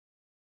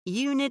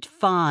Unit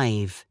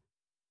 5.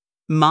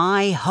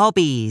 My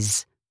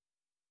hobbies.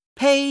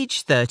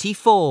 Page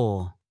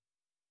 34.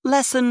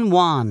 Lesson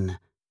 1.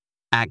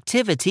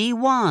 Activity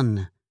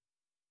 1.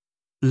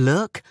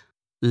 Look,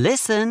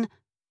 listen,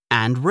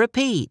 and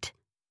repeat.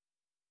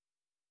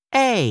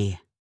 A.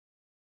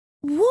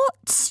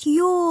 What's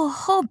your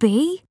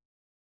hobby?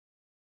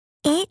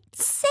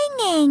 It's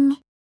singing.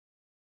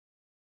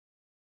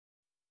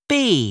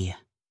 B.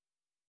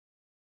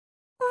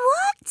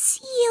 What's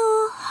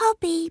your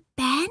hobby,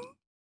 Ben?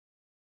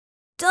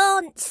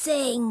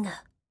 Dancing.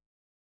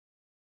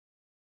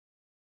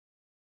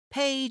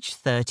 Page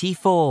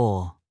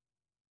 34.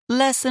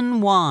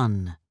 Lesson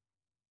 1.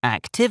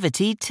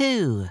 Activity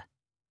 2.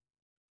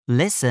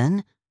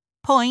 Listen,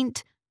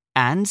 point,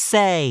 and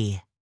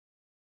say.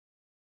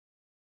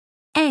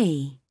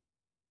 A.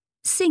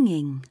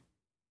 Singing.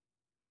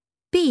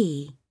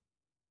 B.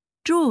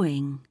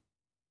 Drawing.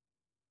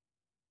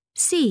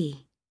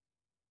 C.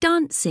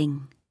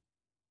 Dancing.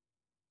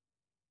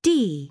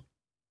 D.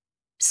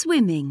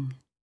 Swimming.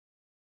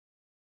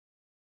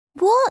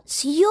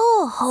 What's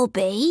your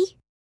hobby?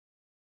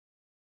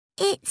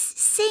 It's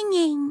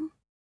singing.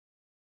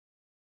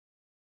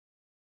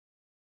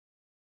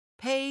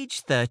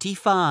 Page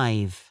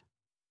 35.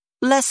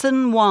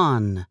 Lesson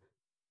 1.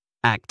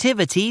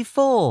 Activity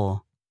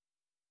 4.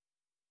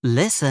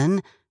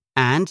 Listen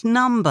and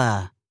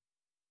number.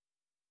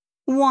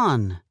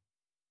 1,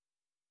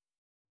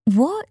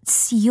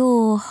 What's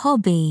your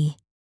hobby?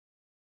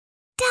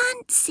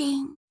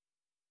 Dancing.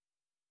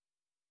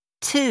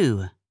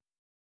 2,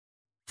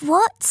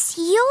 What's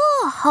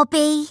your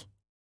hobby?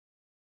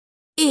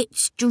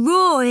 It's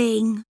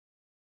drawing.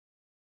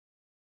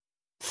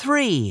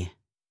 3,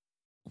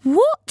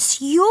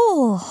 What's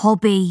your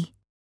hobby?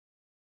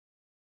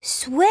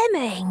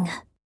 Swimming.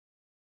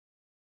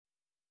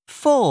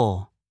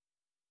 4,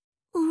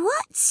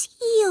 What's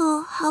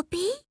your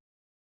hobby?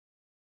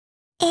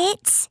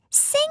 It's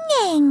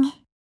singing.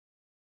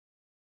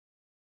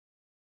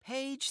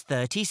 Page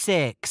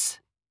 36.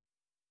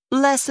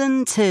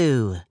 Lesson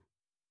 2.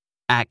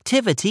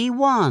 Activity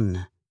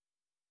 1.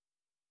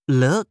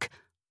 Look,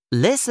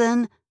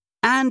 listen,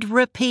 and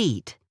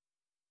repeat.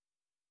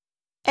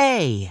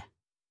 A.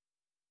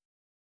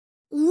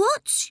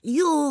 What's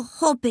your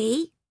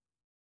hobby?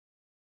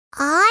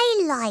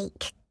 I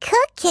like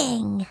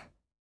cooking.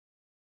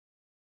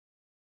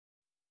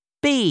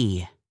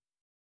 B.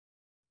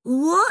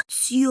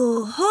 What's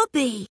your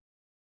hobby?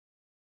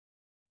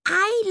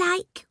 I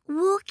like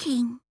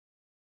walking.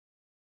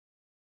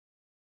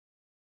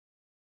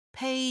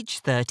 Page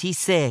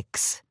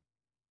 36.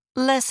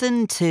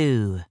 Lesson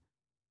 2.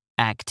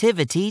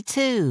 Activity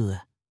 2.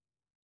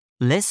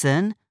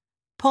 Listen,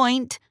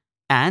 point,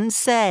 and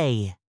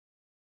say.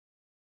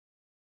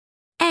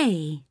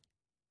 A.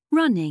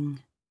 Running.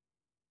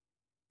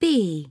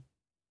 B.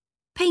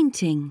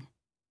 Painting.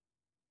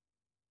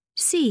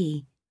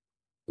 C.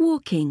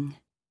 Walking.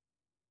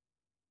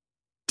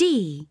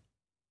 D.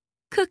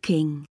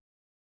 Cooking.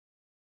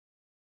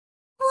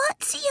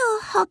 What's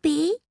your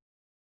hobby?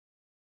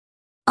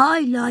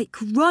 I like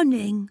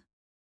running.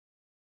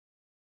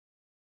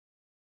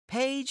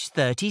 Page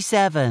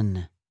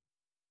 37.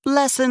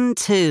 Lesson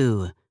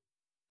 2.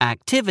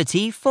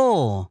 Activity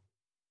 4.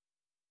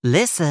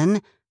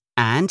 Listen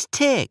and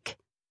tick.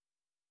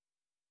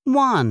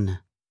 1,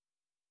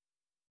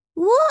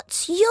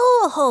 What's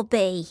your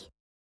hobby?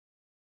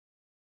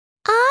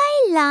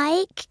 I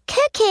like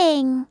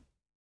cooking.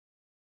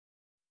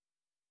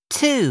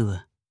 2,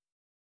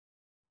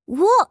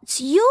 What's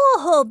your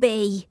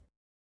hobby?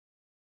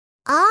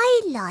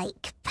 I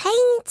like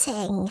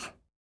painting.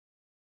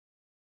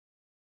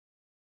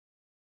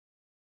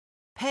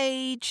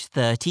 Page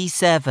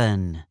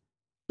 37.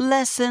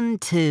 Lesson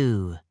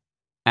 2.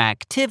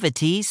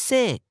 Activity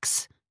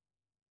 6.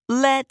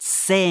 Let's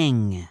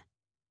sing.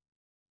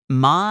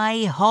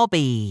 My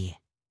hobby.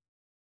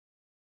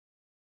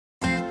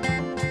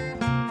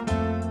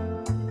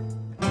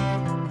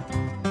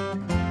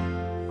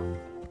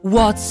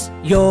 What's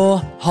your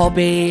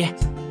hobby?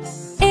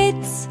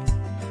 It's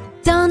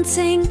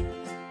dancing.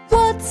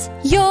 What's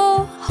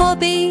your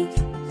hobby?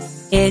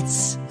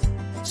 It's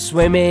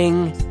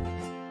swimming.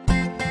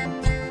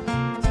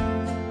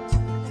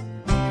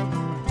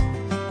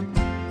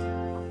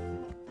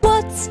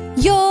 What's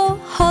your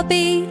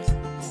hobby?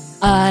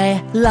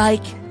 I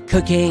like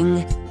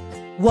cooking.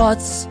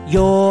 What's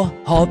your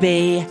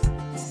hobby?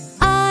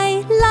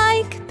 I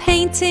like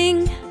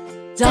painting.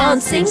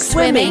 Dancing,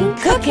 swimming,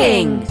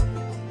 cooking,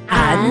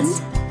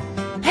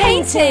 and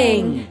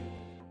painting.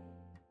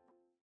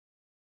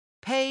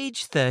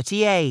 Page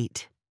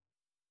 38.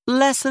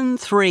 Lesson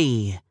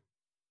 3.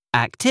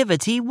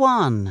 Activity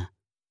 1.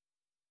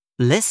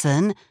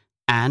 Listen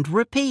and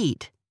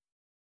repeat.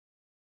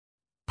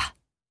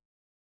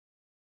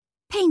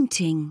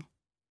 Painting.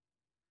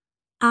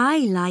 I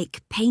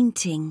like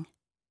painting.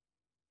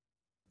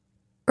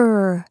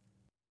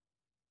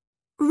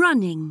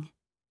 Running.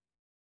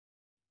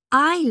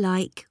 I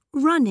like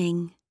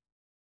running.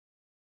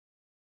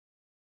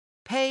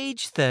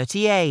 Page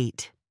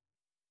 38.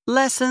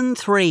 Lesson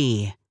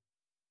 3.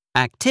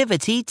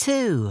 Activity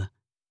 2.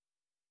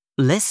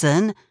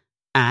 Listen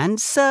and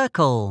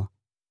circle.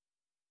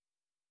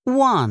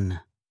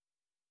 1.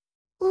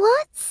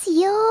 What's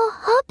your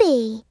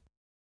hobby?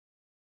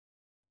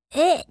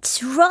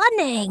 It's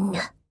running.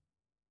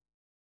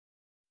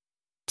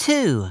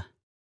 2.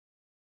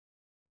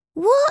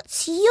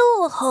 What's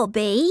your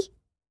hobby?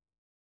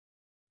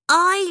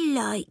 I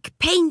like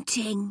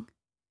painting.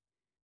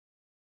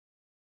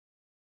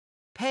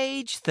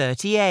 Page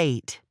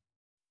 38.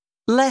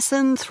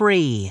 Lesson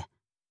 3.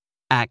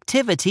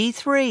 Activity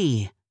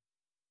 3.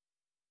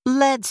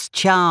 Let's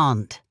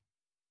chant.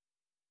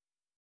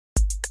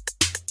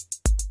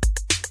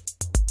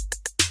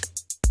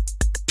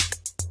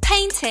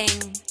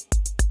 Painting.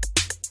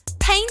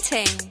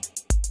 Painting.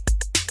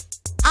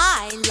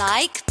 I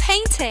like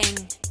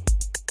painting.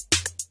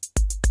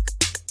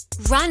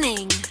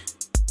 Running.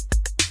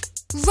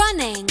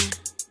 Running.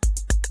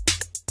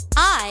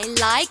 I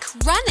like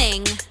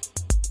running.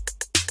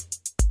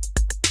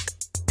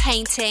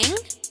 Painting.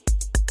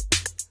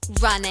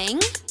 Running.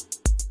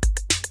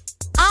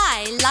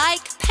 I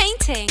like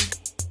painting.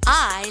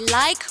 I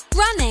like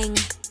running.